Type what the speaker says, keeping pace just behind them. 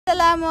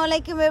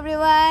Assalamualaikum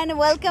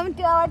everyone. Welcome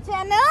to our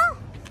channel.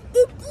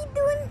 Eity's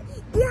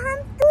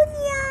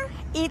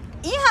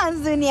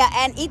Dunya.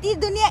 And Eity's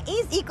Dunya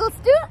is equals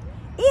to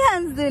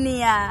Ihan's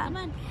Dunya. Come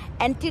on.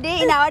 And today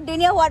in our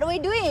Dunya, what are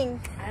we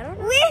doing? I don't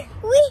know.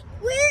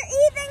 We're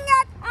eating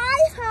at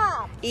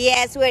IHOP.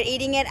 Yes, we're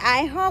eating at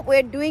IHOP.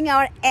 We're doing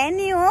our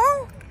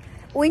annual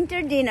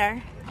winter dinner.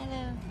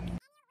 Hello.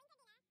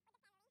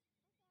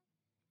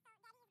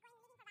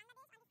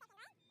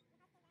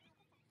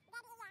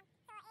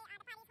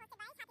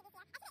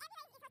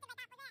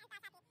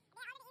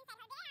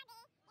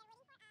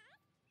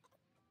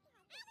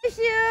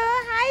 Raishu,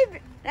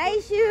 hi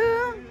Raishu.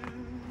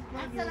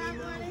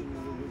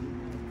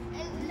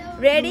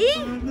 Ready?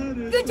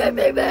 Good job,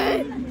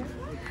 baby.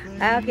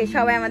 Okay,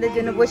 সবাই আমাদের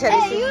জন্য বসে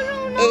আছে।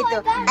 এই তো,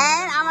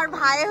 and আমার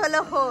ভাই হলো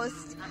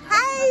host.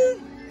 Hi.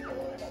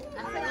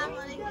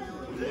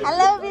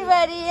 Hello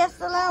everybody.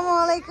 Assalamu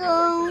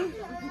alaikum.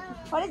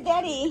 What is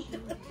daddy?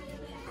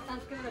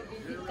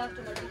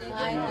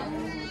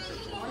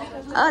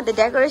 Oh, the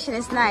decoration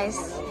is nice.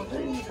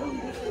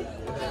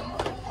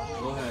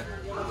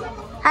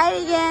 Hi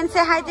again.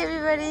 Say hi to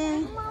everybody.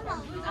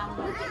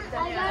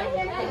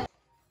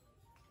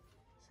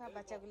 সব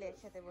বাচ্চাগুলো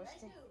একসাথে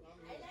বসছে।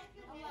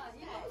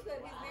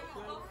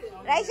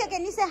 Raisha,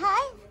 can you say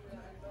hi?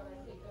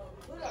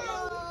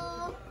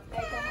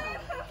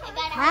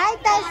 Hi,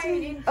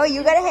 Tasmin. Oh,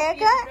 you got a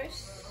haircut?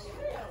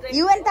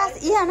 You and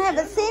Ihan have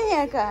the same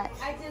haircut.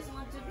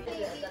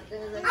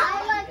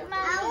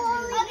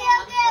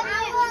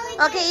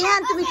 Okay,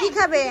 Ihan, তুমি কি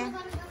খাবে?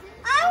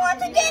 I want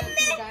to get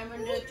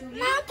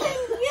Mountain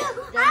Dew.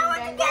 I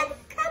want to get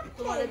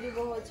cupcake.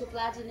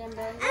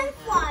 And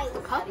fries.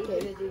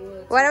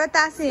 What about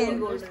Tasin?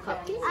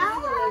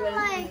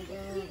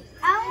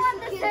 I want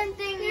the same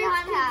thing you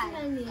had.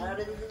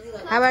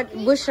 How about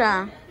Bushra?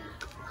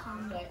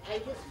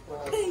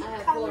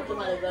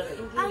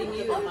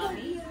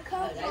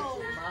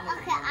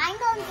 Okay, I'm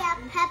gonna get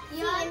Pepsi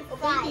and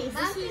fries.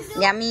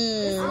 Yummy.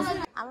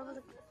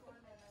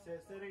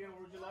 Say it again,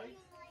 what would you like?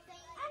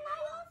 And I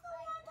also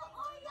want the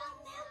Oreo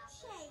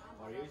milkshake.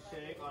 Oreo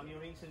shake, onion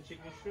rings and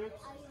chicken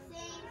strips?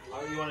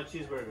 Or you want a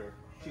cheeseburger?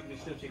 Chicken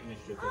strips,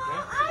 okay?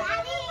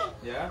 Daddy,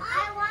 Yeah?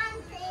 I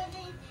want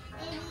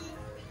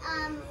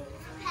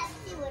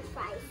Pepsi with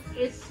fries.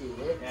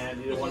 And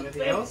you don't want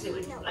anything else?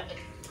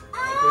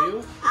 For you?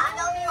 I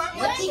don't want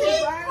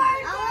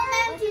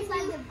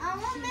cheeseburger. I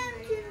want them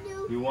to do.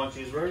 You want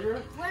cheeseburger?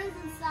 What is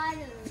inside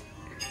of it?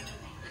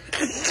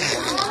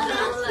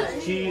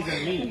 Cheese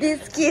and meat.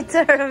 These kids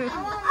are. I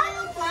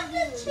don't want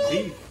the cheese.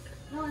 Beef.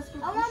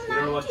 I want You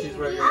don't know what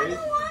cheeseburger is?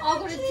 Oh,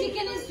 but the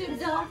chicken is stripped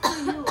down for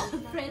you.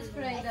 French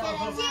fry down.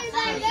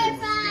 cheeseburger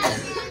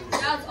fries.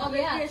 Oh,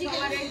 yeah. Chicken.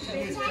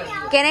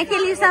 Can I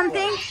tell you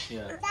something?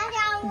 Yeah.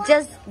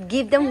 Just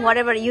give them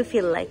whatever you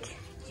feel like.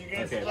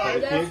 Okay, for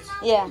the kids?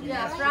 Yeah. Yeah,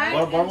 fries,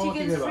 What more chicken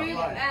can you strip,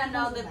 have? and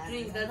all the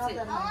drinks. That's it.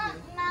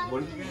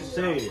 What did you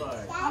say?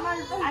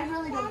 I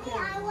really don't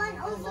care. I want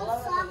also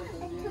sauce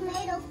and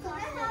tomato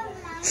sauce.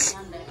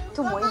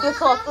 Tomato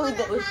sauce with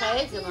the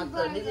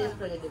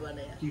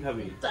কি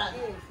খাবি?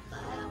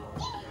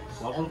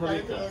 লবণ খাবি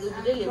একটা?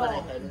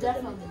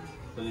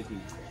 তাহলে কি?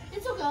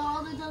 It's okay.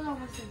 All the done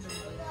almost in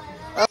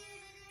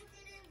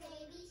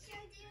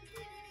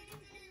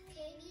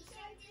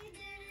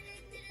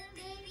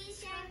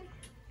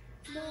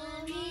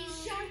Mommy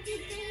shark do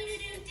do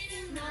do do,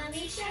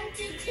 mommy shark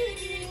do do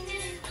do do,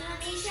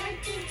 mommy shark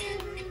do do.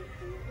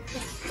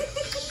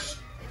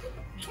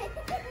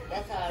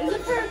 Is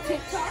it for a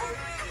TikTok?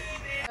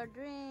 Our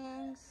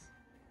drinks.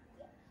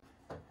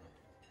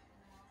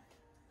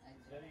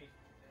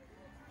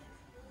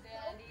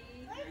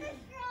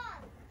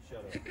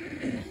 Shut up.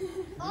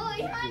 Oh,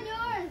 it's on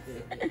yours.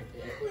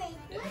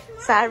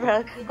 Server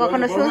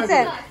কখনো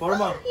শুনছেন?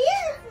 Forma.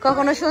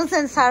 কখনো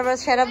শুনছেন server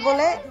সেরা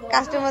বলে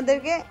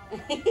কাস্টমারদেরকে?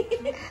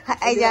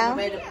 এই যাও।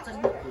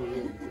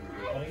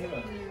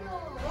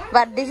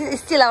 But this is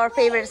still our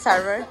favorite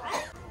server.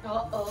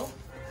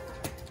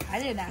 I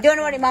did not. Don't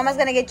worry, Mama's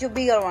gonna get you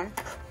bigger one.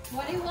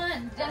 What do you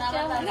want? Just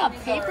tell me. You got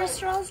paper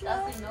straws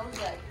now?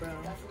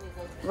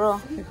 Bro.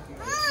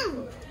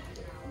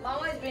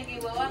 Mama is bringing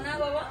Baba na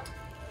Baba.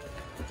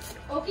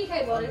 Okay,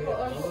 kai bole ko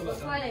or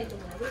why I do.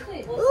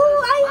 Ooh,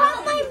 I want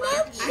my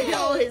milkshake. I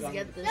always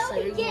get this. So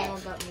you know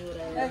about me what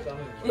I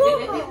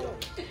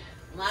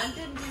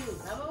Mountain Dew.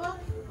 Na Baba?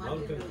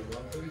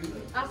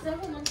 After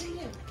Mountain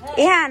Dew.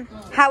 Ihan,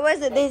 how was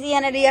it? This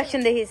Ihan reaction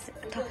to his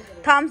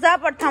thumbs up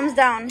or thumbs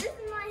down?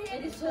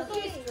 It is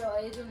cookie straw,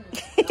 isn't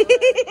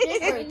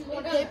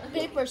it?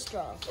 Paper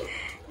straw.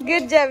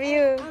 Good job,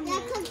 you.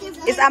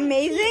 It's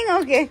amazing.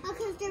 Okay.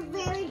 Because they're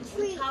very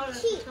cheap.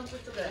 Because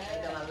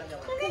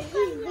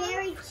he's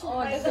very cheap.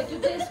 Oh, does it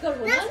taste good?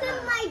 That's in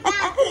my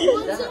bag.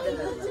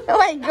 Oh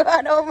my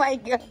god. Oh my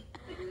god.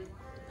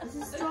 This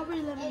is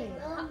strawberry lemonade.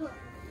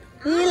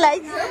 He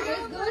likes it.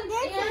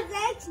 This is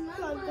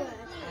extra good.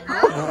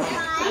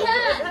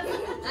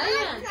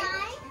 Ayan.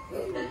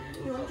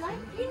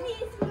 You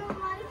need some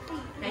more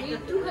feet. Ayan,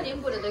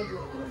 200 po na tayo.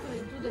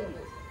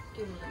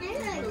 200.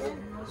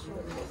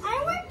 I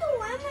want to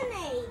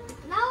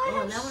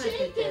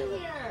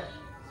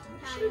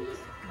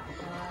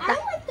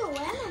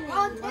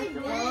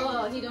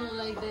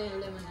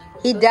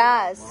He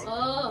does.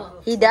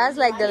 Oh. He does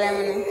like the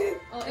lemonade.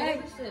 Oh,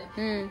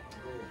 Hmm.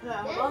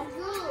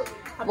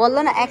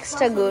 বললো না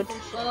extra good.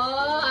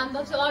 আমি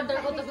ভাবছি order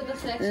করতে করতে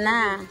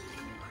না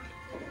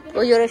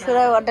ওই জোরে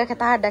সোরে অর্ডার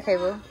খেতে হাড়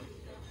দেখাইবো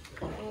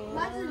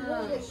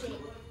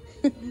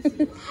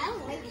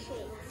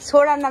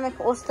সোডার নামে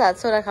ওস্তাদ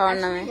সোডা খাওয়ার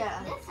নামে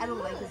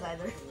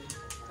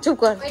চুপ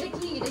কর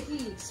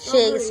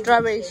শেক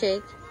স্ট্রবেরি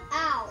শেক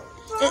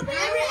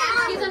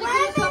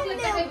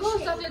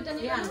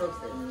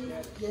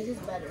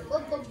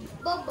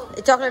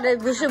চকলেটের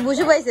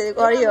বুঝে পাইছে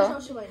করিও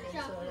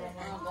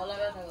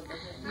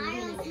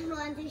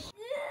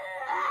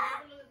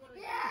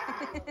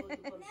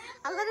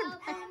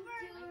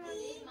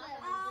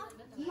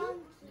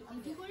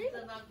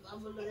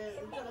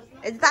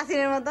এই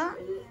তাসিনের মতো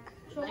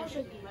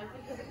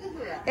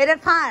এটা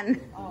ফান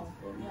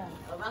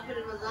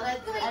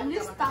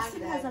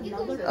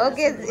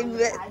ওকে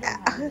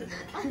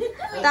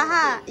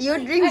তাহা your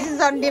drinks is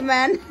on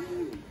demand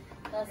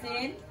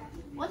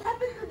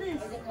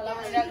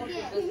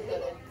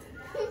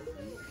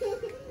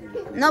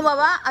no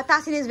baba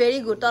Tasin is very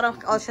good তোর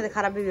ওর সাথে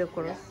খারাপ বিহেভ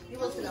করো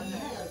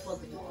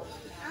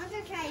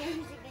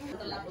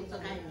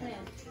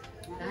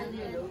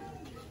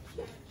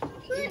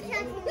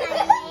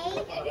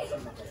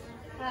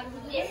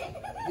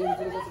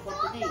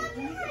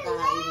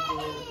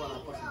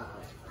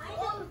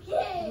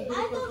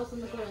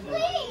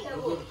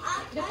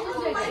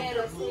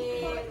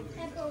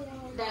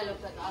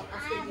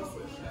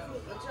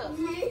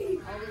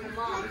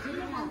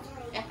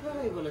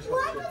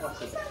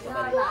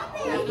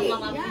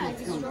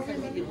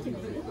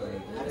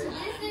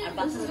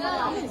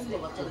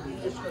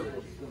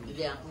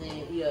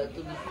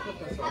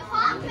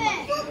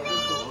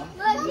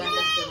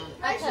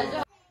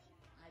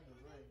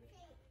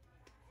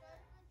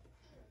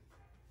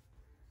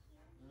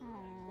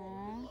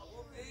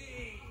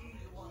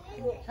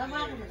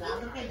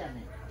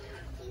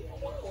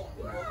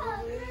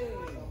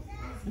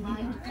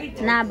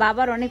না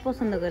বাবার অনেক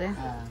পছন্দ করে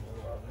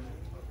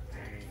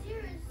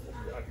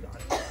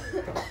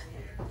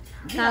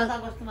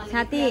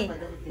সাথী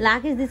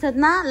লাকিস দিছ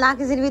না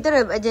লাকিসের ভিতরে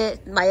যে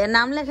ভাইয়ের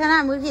নাম লেখা না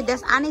আমি কি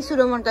দেশ আনি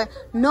শুরু মন করে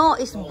নো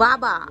ইস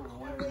বাবা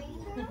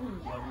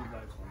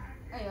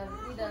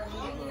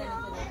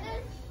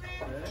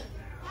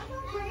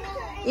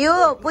ইউ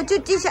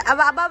পুচুচি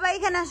বাবা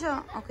এখানে আসো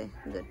ওকে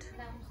গুড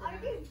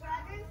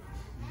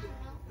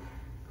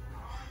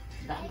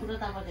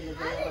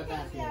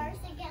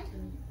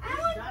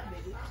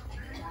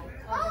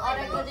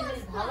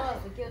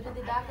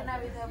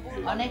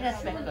অনেক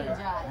রেসপেক্ট করে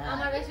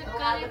আমার বেশি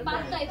কালে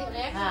পাল্টাই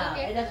দিলে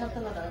এটা সত্য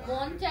কথা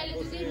মন চাইলে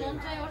যদি মন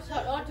চাই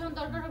ওর যখন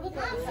দরকার হবে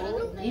তো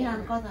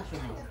ইহান কথা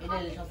শুনে এটা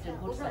সবচেয়ে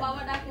গুড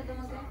বাবা ডাকে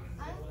তোমাকে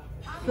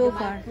সো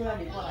ফার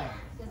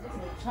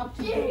সব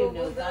কিছু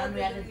কেউ কারণ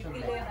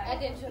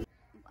অ্যাটেনশন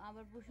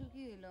আবার বসু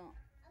কি হলো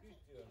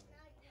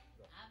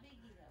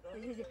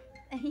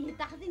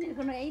তাহদিনের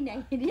কোনো এই নাই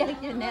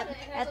রিয়াকশন নেই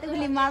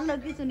এতগুলি মারলো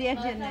কিছু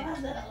রিয়াকশন নেই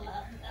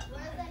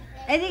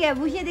এদিকে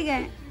বসিয়ে দিকে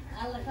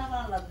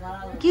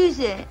কি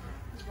হয়েছে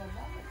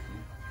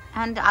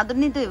হ্যাঁ আদর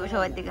নিতে হইব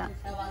সবার দিকে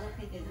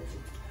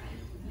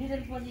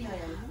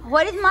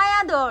What is my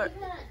ador?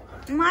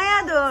 My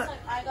ador.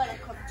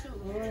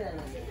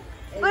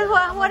 But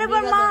what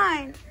about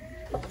mine?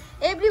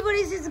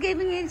 Everybody is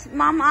giving his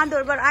mom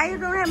ador, but I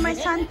don't have my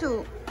son too.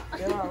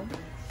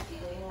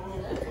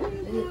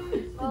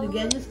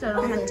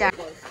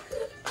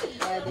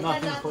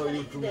 Nothing for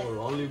you tomorrow,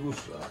 only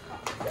Bushra.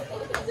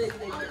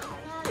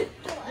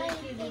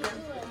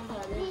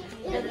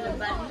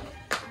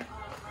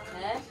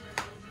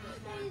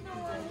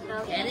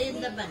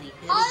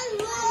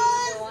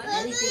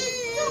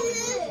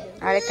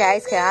 अरे क्या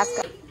इसके आस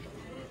का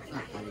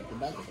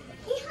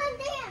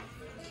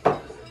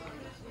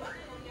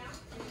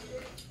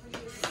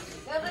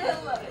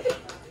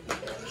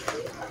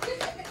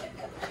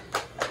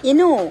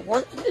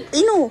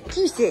इनू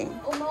किसे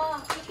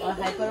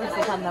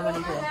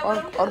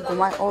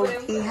और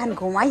इहान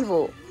घुमाई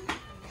वो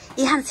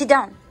इहान sit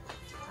down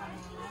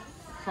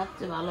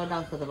सबसे ভালো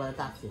ডান্স করতে পারে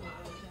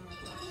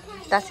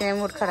তাসিনের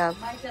মুড খারাপ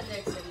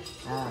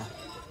হ্যাঁ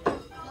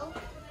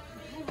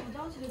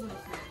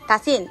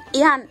তাসিন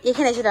ইহান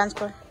এখানে এসে ডান্স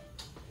কর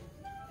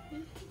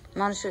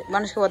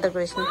মানুষকে বদল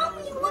করিস না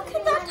Look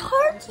at that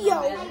heart, yo.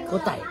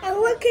 কোথায় And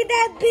look at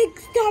that big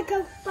stack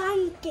of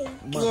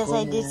pancakes. Yes,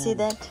 I did see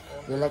that.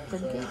 You like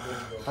pancake?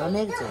 I'll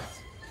make it.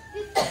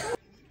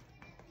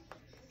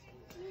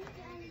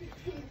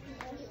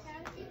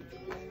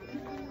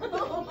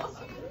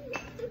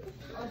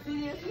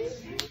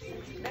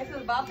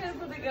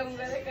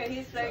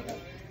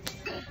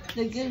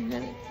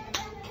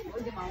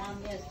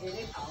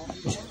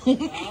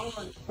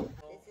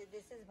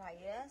 This is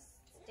Bhaiya's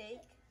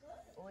steak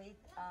with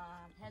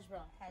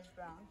hash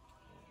brown.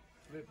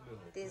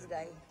 This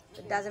guy,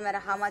 it doesn't matter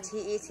how much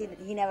he eats,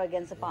 he never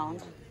gains a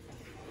pound.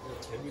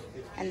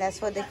 And that's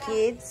for the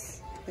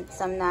kids with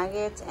some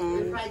nuggets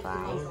and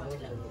fries.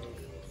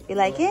 You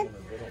like it?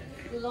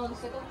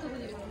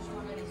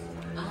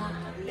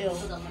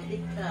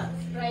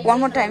 One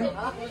more time.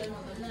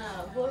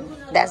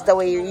 That's the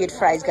way you eat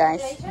fries,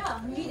 guys.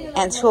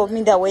 And show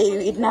me the way you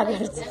eat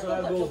nuggets.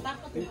 No,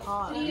 thank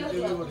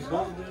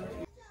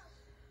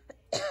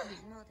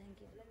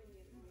you.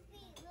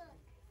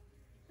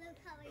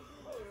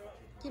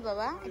 Ki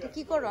baba? Eta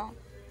ki koro?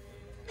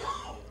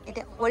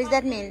 Eta, what does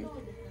that mean?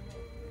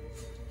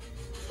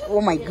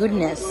 Oh my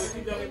goodness.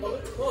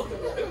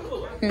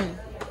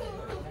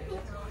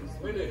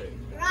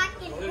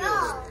 Rock and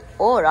roll.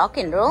 Oh, rock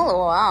and roll.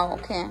 Oh, wow.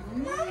 Okay.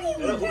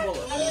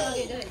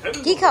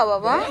 Ki khao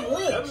baba? I'm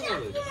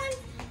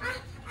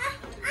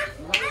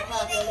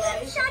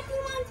eating Shaki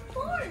One's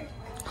board.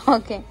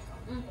 Okay.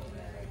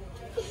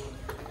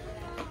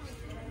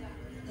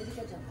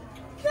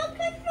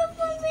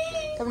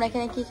 তোমরা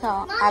এখানে কি খাও?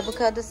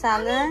 Avocado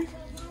salad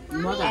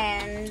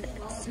and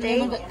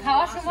steak.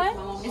 খাওয়ার সময়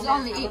is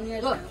only eat.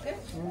 Look.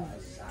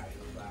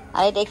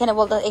 আর এটা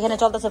এখানে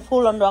চলতেছে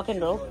full on rock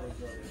and roll.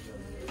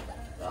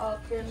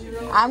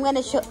 I'm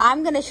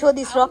gonna show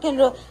this rock and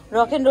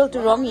roll to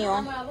Romeo.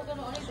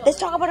 Let's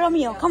talk about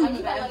Romeo. Come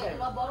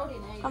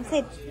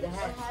sit.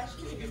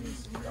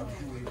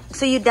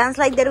 So you dance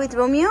like that with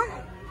Romeo?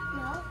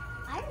 No,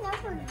 I've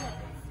never did.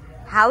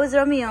 How is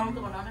Romeo?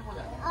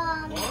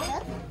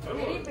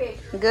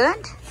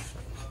 Good?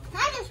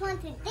 I just want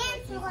to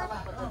dance a lot.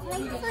 I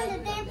just want to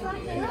dance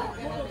rock and roll.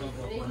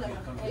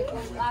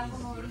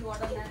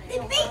 The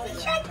baby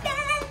shark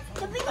dance.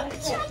 The baby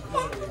shark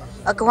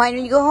dance. Okay, when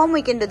you go home,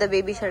 we can do the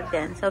baby shark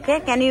dance. Okay?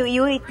 Can you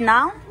eat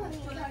now?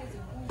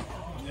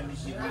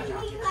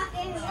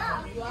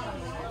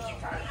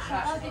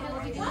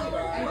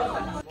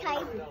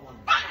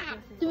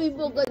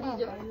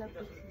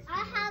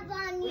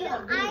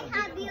 I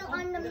have you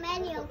on the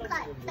menu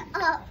cut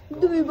up.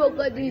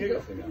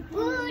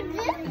 Ooh,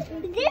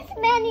 this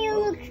menu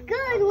looks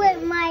good with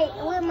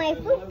my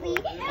poopy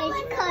is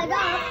cut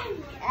off.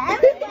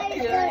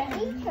 Everybody's gonna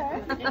eat her.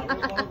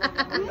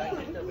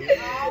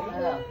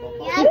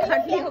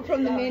 Cut me off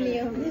from the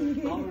menu.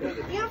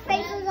 Your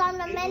face is on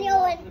the menu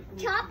and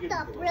chopped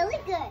up really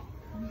good.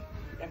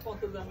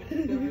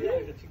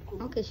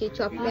 Okay, she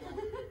chopped me.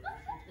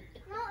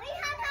 No, it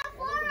had a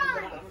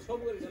forearm.